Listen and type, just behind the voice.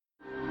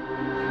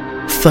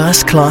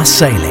First Class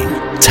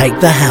Sailing. Take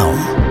the helm.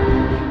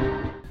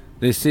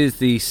 This is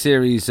the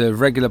series of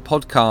regular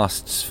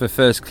podcasts for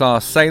First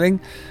Class Sailing,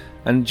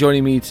 and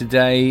joining me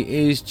today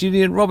is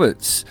Julian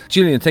Roberts.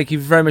 Julian, thank you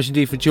very much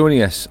indeed for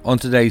joining us on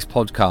today's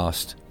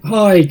podcast.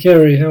 Hi,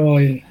 Kerry. How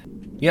are you?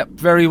 Yep,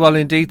 very well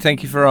indeed.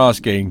 Thank you for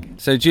asking.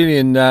 So,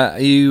 Julian, are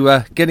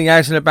you getting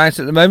out and about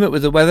at the moment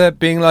with the weather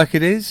being like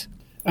it is?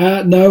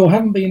 No, I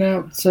haven't been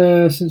out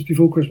since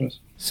before Christmas.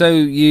 So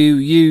you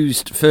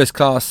used First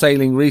Class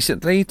Sailing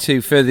recently to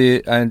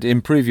further and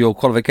improve your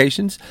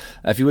qualifications.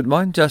 If you wouldn't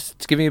mind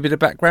just giving a bit of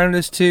background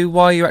as to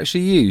why you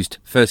actually used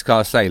First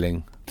Class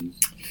Sailing.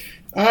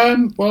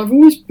 Well, I've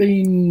always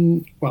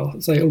been,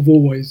 I've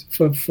always,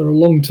 for a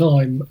long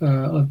time,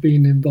 I've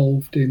been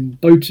involved in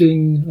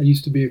boating. I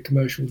used to be a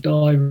commercial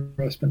diver.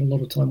 I spent a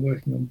lot of time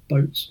working on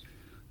boats.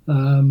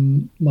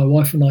 My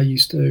wife and I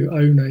used to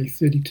own a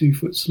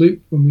 32-foot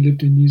sloop when we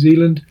lived in New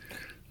Zealand.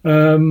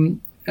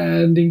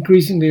 And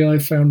increasingly I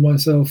found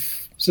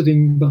myself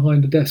sitting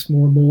behind a desk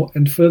more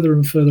and further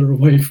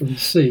away from the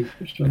sea,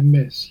 which I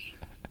miss.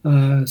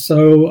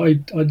 So I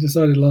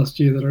decided last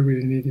year that I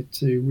really needed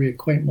to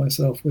reacquaint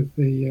myself with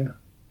the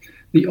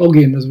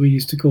oggin, as we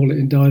used to call it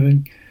in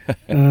diving,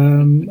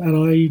 and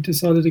I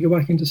decided to go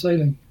back into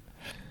sailing.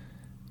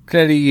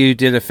 Clearly you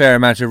did a fair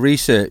amount of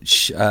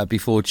research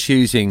before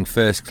choosing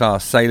First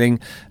Class Sailing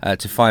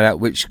to find out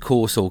which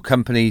course or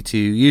company to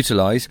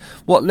utilise.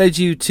 What led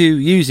you to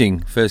using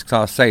First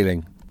Class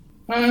Sailing?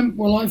 I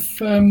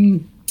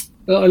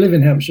live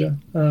in Hampshire,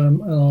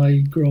 and I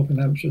grew up in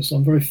Hampshire, so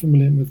I'm very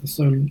familiar with the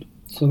Solent.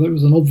 So that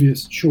was an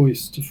obvious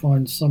choice to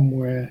find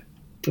somewhere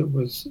that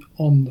was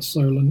on the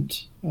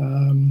Solent.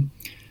 I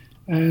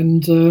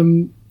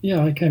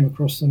came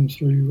across them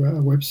through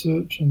a web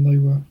search, and they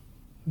were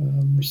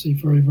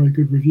received very, very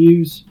good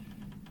reviews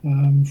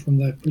from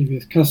their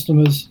previous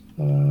customers.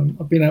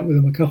 I've been out with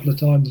them a couple of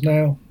times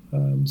now.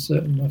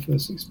 Certainly my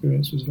first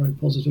experience was very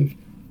positive,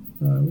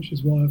 which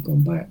is why I've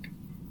gone back.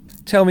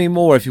 Tell me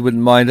more, if you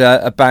wouldn't mind,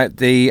 about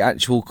the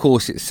actual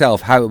course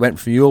itself, how it went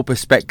from your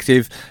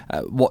perspective,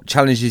 what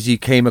challenges you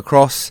came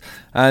across,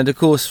 and of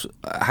course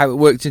how it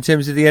worked in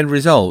terms of the end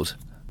result.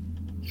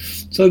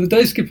 So the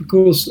Day Skipper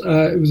course,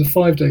 it was a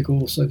 5-day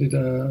course. I did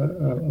a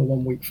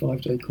 1-week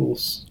 5-day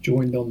course,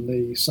 joined on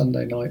the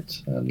Sunday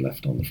night and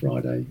left on the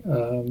Friday.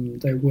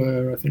 There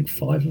were, I think,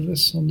 5 of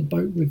us on the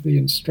boat with the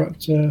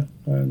instructor,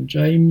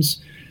 James.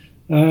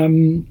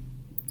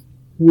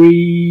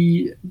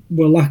 We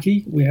were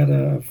lucky. We had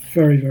a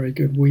very, very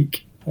good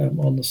week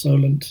on the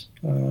Solent.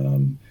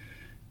 And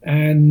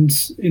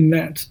in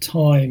that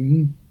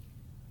time,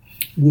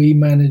 we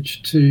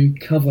managed to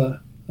cover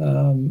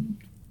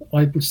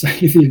I would say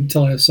the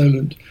entire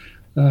Solent,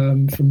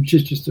 from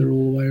Chichester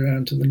all the way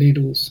around to the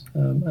Needles,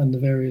 and the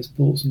various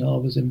ports and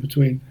harbours in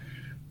between.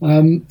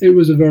 It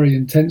was a very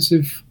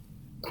intensive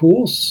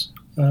course.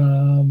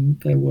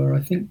 There were,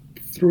 I think,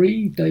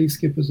 3 day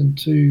skippers and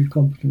 2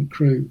 competent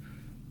crew.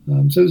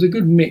 So it was a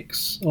good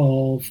mix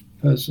of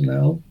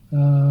personnel.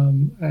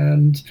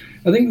 And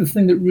I think the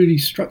thing that really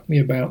struck me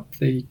about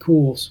the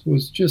course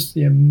was just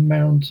the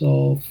amount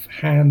of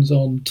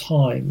hands-on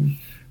time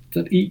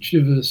that each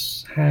of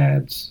us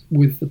had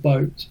with the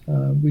boat.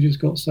 We just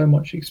got so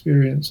much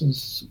experience,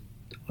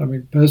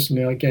 and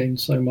personally I gained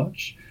so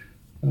much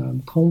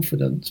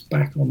confidence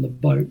back on the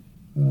boat.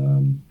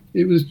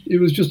 It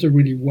was just a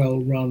really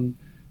well run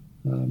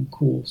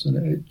course,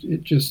 and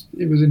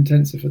it was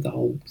intensive for the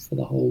whole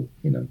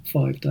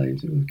 5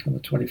 days. It was kind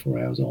of 24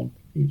 hours on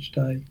each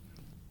day.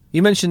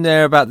 You mentioned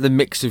there about the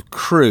mix of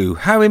crew.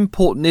 How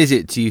important is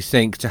it, do you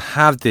think, to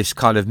have this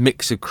kind of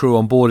mix of crew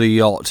on board a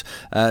yacht?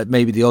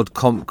 Maybe the odd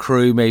comp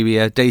crew, maybe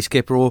a day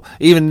skipper, or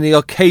even the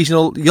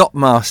occasional yacht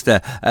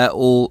master,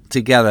 all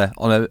together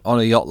on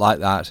a yacht like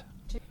that.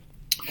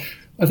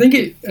 I think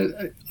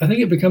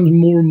it becomes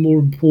more and more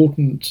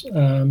important.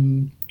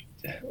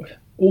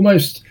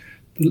 Almost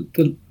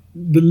the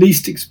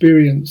least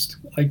experienced,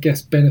 I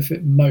guess,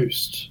 benefit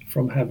most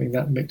from having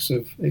that mix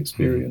of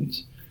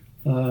experience.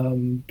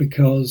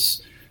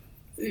 Because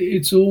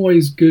it's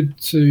always good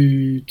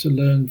to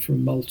learn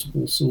from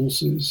multiple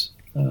sources.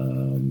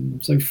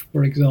 So,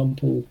 for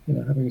example,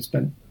 having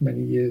spent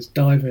many years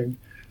diving,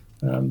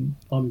 I'm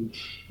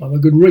a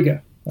good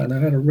rigger. I know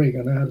how to rig.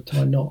 I know how to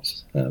tie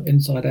knots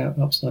inside out,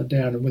 upside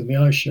down, and with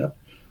my eyes shut.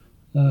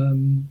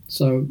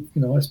 So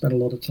I spent a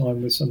lot of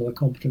time with some of the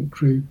competent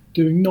crew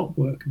doing knot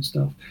work and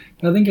stuff.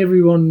 I think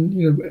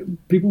everyone,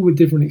 people with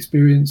different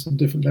experience and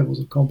different levels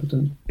of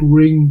competence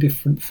bring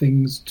different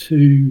things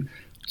to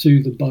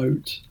the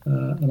boat.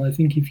 And I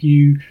think if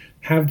you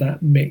have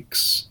that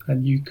mix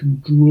and you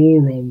can draw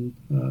on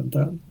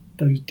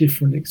those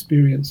different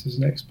experiences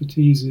and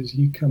expertises,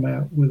 you come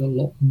out with a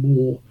lot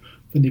more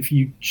than if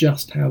you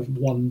just have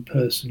one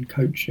person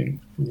coaching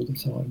all the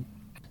time.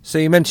 So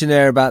you mentioned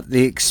there about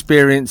the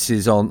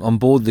experiences on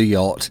board the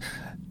yacht.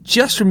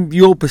 Just from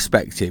your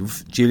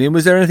perspective, Julian,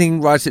 was there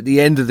anything right at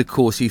the end of the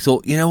course you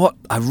thought, you know what,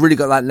 I've really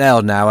got that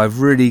nailed now, I've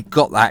really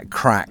got that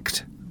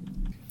cracked?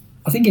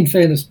 I think in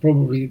fairness,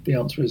 probably the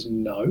answer is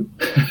no.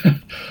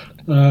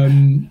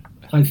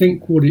 I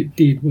think what it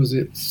did was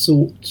it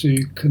sought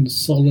to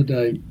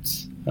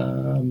consolidate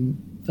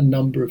a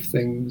number of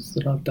things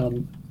that I've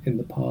done in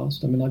the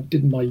past. I mean, I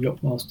did my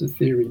Yachtmaster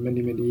theory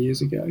many, many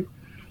years ago.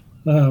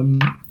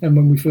 And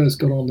when we first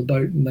got on the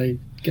boat and they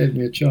gave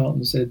me a chart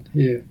and said,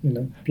 here,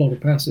 plot a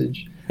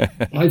passage,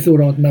 I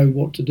thought I'd know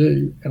what to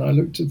do. And I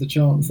looked at the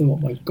chart and thought,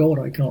 my God,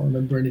 I can't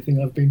remember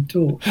anything I've been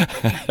taught.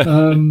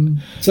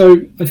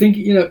 So I think,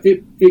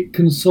 it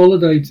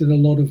consolidated a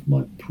lot of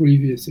my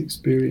previous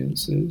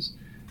experiences.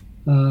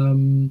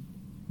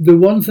 The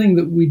one thing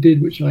that we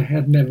did, which I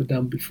had never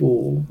done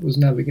before, was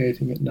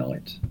navigating at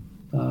night.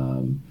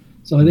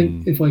 So I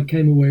think if I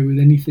came away with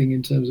anything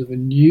in terms of a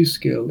new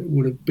skill, it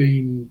would have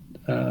been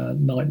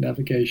night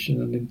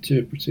navigation and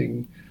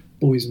interpreting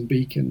buoys and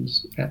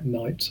beacons at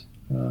night.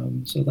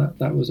 So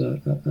that was a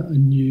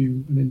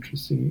new and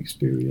interesting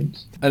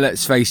experience. And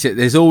let's face it,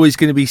 there's always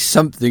going to be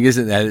something,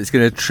 isn't there, that's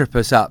going to trip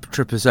us up,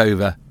 trip us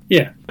over.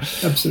 Yeah,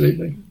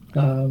 absolutely.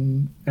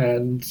 And,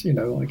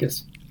 I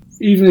guess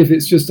even if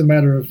it's just a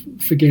matter of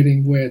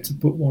forgetting where to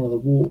put one of the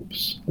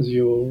warps as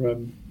you're,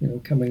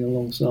 coming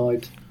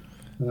alongside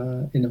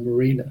in a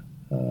marina,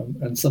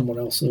 and someone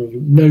else sort of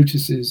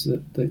notices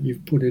that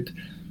you've put it,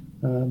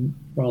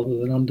 rather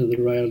than under the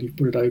rail, you've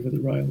put it over the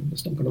rail.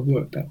 It's not going to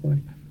work that way.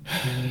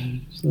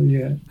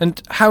 Yeah.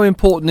 And how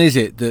important is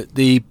it that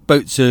the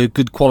boats are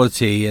good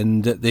quality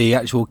and that the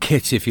actual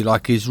kit, if you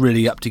like, is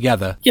really up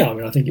together? Yeah, I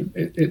mean, I think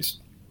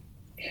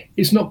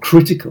it's not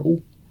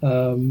critical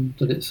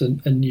that it's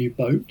a new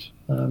boat.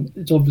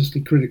 It's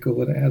obviously critical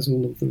that it has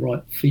all of the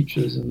right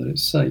features and that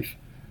it's safe.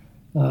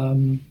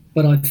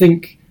 But I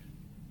think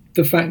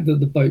the fact that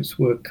the boats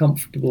were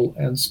comfortable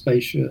and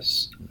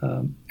spacious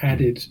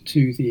added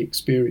to the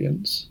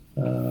experience.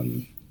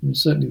 And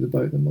certainly the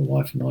boat that my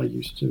wife and I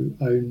used to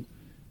own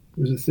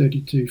was a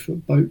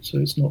 32-foot boat, so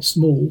it's not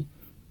small,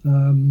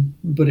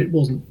 but it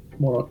wasn't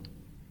what I'd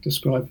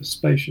describe as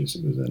spacious.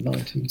 It was a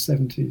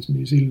 1970s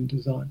New Zealand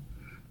design.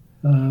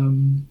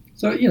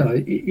 So,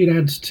 it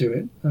adds to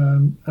it.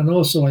 And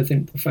also I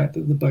think the fact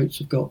that the boats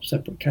have got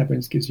separate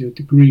cabins gives you a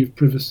degree of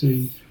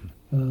privacy.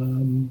 I've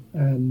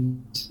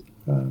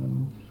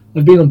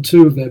been on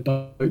 2 of their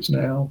boats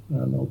now,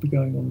 and I'll be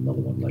going on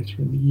another one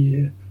later in the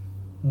year.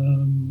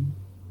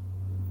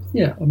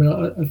 Yeah, I mean,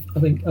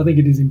 I think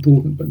it is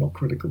important, but not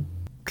critical.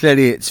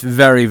 Clearly, it's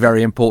very,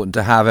 very important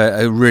to have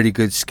a really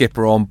good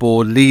skipper on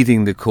board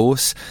leading the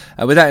course.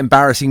 Without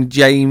embarrassing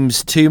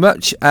James too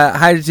much,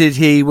 how did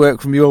he work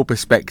from your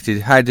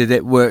perspective? How did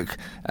it work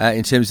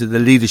in terms of the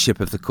leadership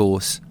of the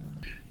course?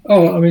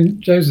 Oh, I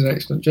mean, James is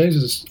excellent. James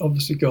has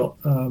obviously got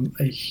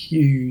a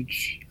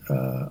huge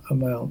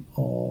amount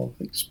of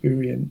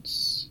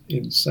experience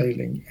in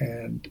sailing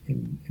and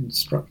in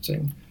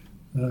instructing.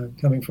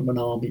 Coming from an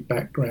army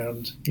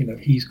background,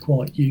 he's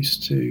quite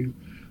used to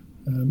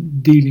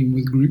dealing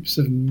with groups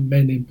of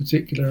men in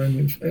particular,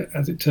 and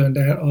as it turned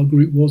out, our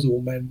group was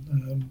all men.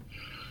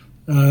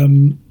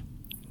 And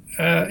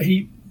I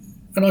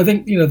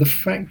think the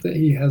fact that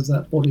he has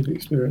that body of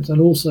experience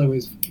and also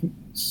is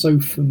so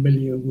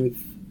familiar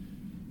with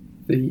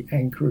the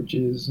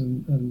anchorages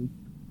and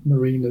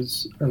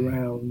marinas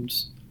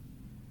around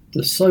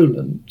the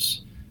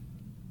Solent.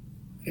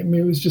 I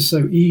mean, it was just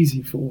so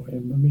easy for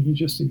him. I mean, he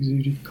just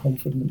exuded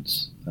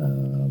confidence,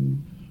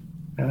 and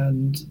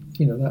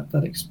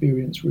that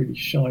experience really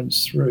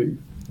shines through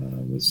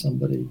with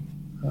somebody,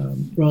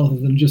 rather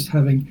than just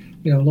having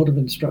a lot of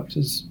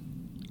instructors.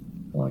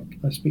 Like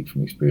I speak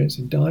from experience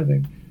in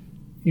diving,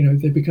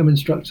 they become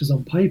instructors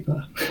on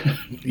paper.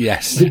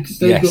 Yes,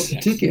 they've got the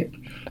ticket,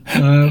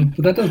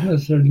 but that doesn't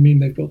necessarily mean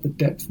they've got the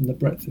depth and the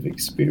breadth of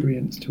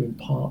experience to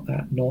impart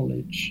that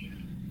knowledge.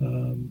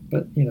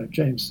 But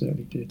James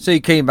certainly did. So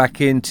you came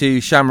back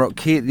into Shamrock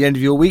Quay at the end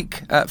of your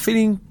week,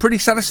 feeling pretty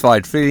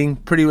satisfied, feeling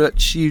pretty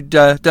much you'd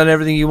done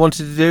everything you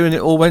wanted to do, and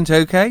it all went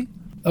okay.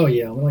 Oh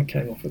yeah, I mean, I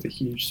came off with a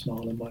huge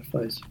smile on my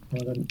face. I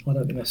don't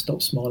think I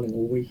stopped smiling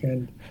all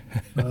weekend.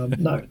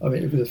 No, I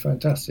mean, it was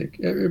fantastic.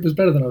 It was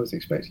better than I was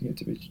expecting it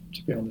to be.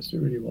 To be honest, it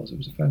really was. It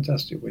was a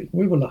fantastic week.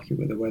 We were lucky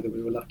with the weather.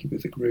 We were lucky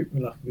with the group. We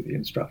were lucky with the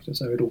instructor.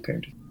 So it all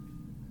came together.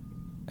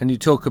 And you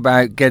talk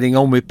about getting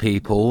on with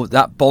people.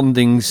 That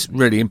bonding's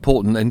really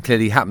important and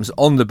clearly happens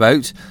on the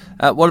boat.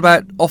 What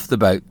about off the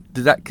boat?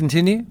 Did that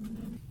continue?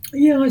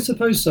 Yeah, I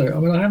suppose so. I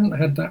mean, I haven't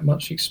had that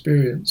much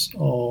experience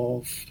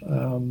of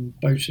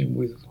boating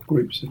with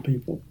groups of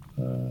people.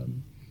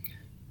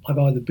 I've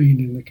either been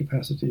in the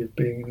capacity of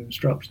being an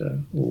instructor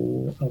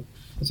or,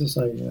 as I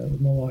say,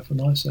 with my wife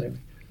and I sailing.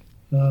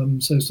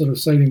 So sort of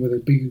sailing with a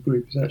bigger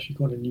group is actually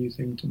quite a new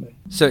thing to me.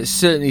 So it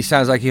certainly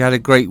sounds like you had a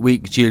great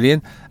week,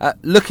 Julian.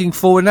 Looking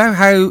forward now,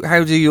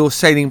 how do your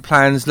sailing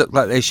plans look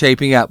like they're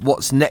shaping up?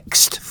 What's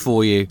next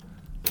for you?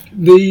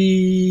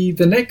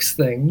 The next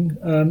thing,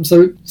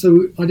 so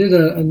I did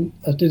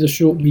a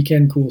short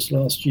weekend course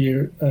last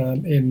year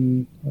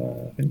in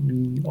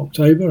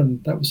October,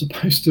 and that was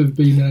supposed to have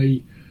been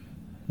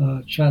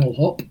a channel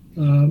hop.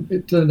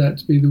 It turned out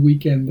to be the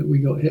weekend that we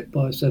got hit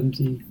by a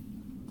 70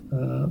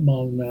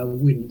 mile-an-hour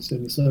winds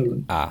in the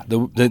Solent.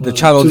 The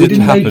channel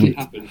didn't happen.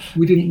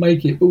 We didn't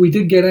make it, but we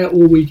did get out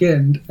all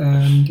weekend,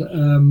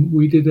 and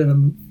we did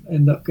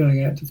end up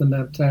going out to the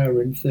Nab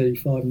Tower in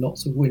 35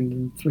 knots of wind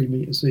and 3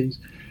 metre seas,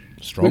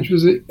 which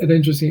was an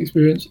interesting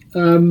experience.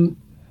 The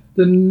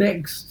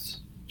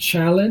next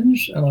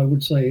challenge, and I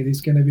would say it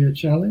is going to be a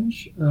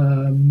challenge,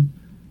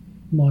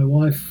 my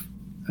wife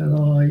and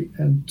I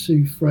and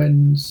 2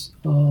 friends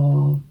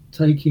are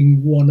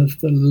taking one of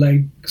the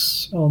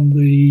legs on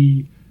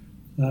the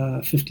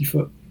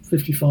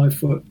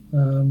 55-foot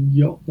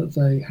yacht that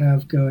they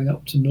have going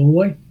up to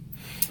Norway.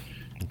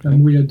 Okay.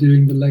 And we are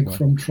doing the leg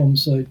from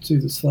Tromsø to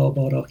the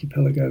Svalbard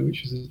archipelago,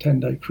 which is a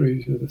 10-day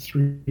cruise with a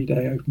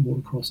 3-day open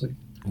water crossing.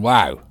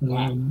 Wow.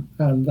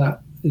 And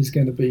that is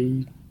going to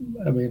be,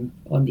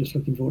 I'm just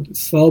looking forward to it.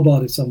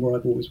 Svalbard is somewhere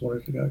I've always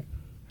wanted to go.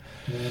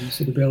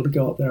 So to be able to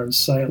go up there and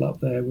sail up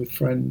there with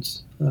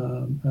friends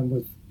and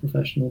with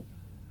professional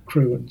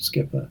crew and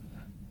skipper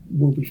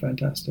will be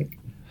fantastic.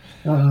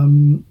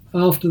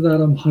 After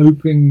that, I'm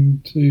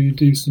hoping to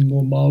do some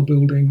more mile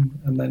building,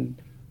 and then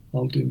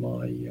I'll do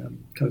my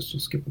coastal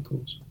skipper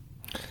course.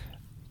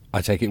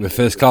 I take it with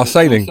first class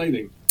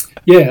sailing.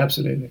 Yeah,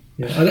 absolutely.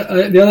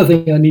 Yeah. The other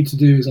thing I need to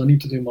do is I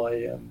need to do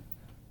my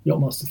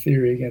Yachtmaster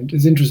Theory again.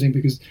 It's interesting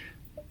because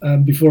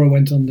before I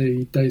went on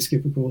the day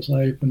skipper course,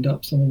 I opened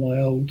up some of my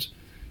old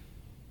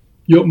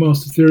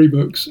Yachtmaster Theory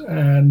books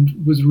and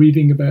was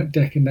reading about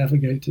decker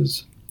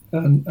navigators.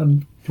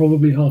 And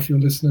probably half your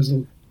listeners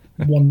will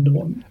wonder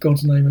what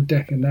God's name a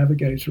decker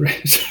navigator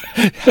is.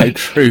 How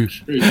true.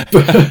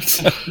 But,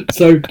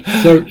 so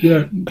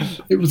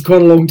it was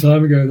quite a long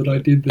time ago that I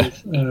did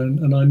this,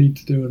 and I need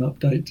to do an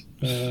update.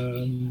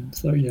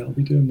 I'll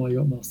be doing my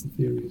Yachtmaster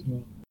Theory as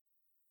well.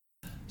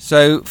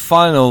 So,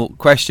 final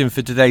question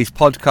for today's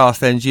podcast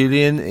then,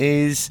 Julian,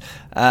 is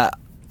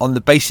on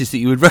the basis that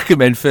you would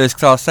recommend first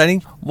class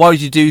sailing, why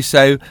would you do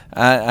so,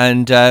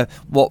 and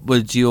what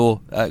would your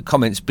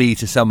comments be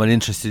to someone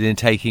interested in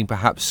taking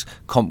perhaps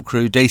comp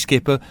crew, day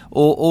skipper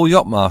or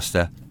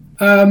Yachtmaster?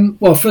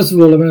 Well, first of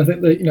all, I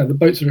think that the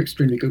boats are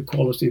extremely good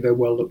quality. They're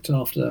well looked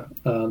after.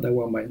 They're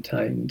well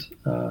maintained.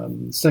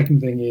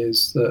 Second thing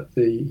is that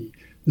the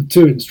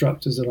 2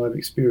 instructors that I've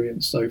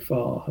experienced so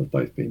far have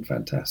both been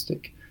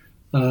fantastic.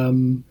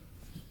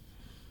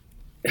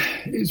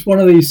 It's one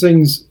of these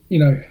things,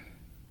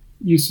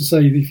 used to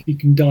say that if you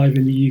can dive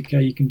in the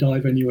UK, you can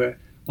dive anywhere.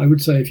 I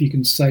would say if you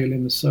can sail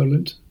in the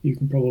Solent, you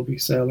can probably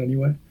sail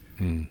anywhere.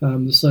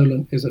 The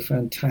Solent is a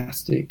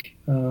fantastic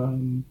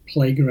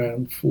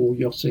playground for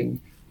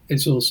yachting.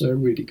 It's also a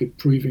really good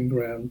proving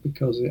ground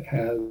because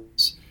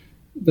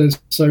there's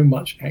so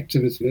much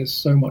activity, there's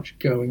so much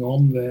going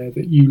on there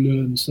that you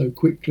learn so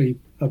quickly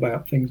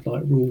about things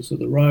like rules of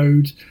the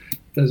road.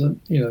 There's a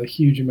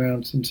huge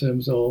amount in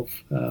terms of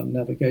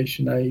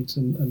navigation aids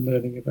and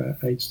learning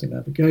about aids to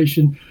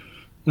navigation.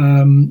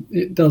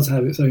 It does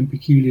have its own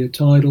peculiar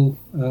tidal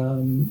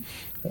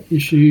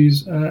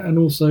issues, and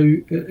also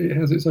it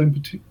has its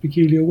own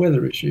peculiar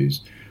weather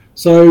issues.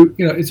 So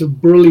it's a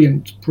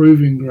brilliant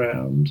proving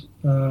ground,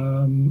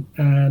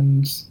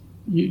 and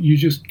you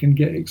just can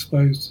get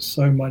exposed to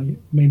so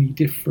many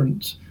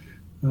different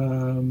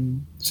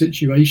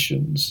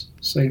situations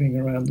sailing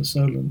around the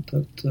Solent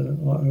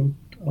that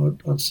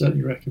I'd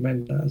certainly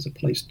recommend that as a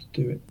place to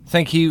do it.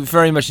 Thank you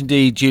very much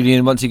indeed,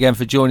 Julian, once again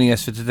for joining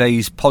us for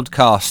today's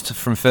podcast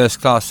from First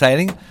Class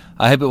Sailing.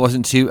 I hope it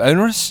wasn't too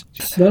onerous.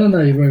 No,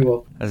 you're very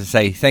well. As I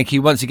say, thank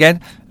you once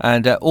again,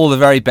 and all the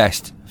very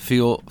best for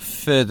your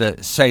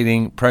further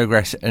sailing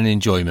progress and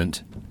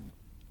enjoyment.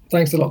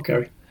 Thanks a lot,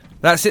 Kerry.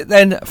 That's it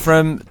then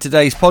from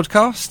today's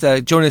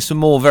podcast. Join us for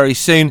more very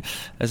soon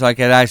as I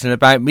get out and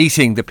about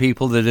meeting the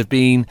people that have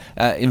been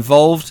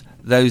involved,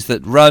 those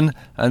that run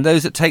and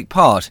those that take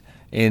part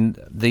in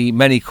the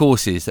many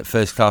courses that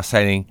First Class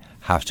Sailing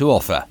have to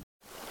offer.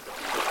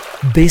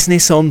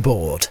 Business on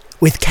Board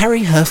with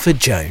Kerry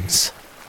Herford-Jones.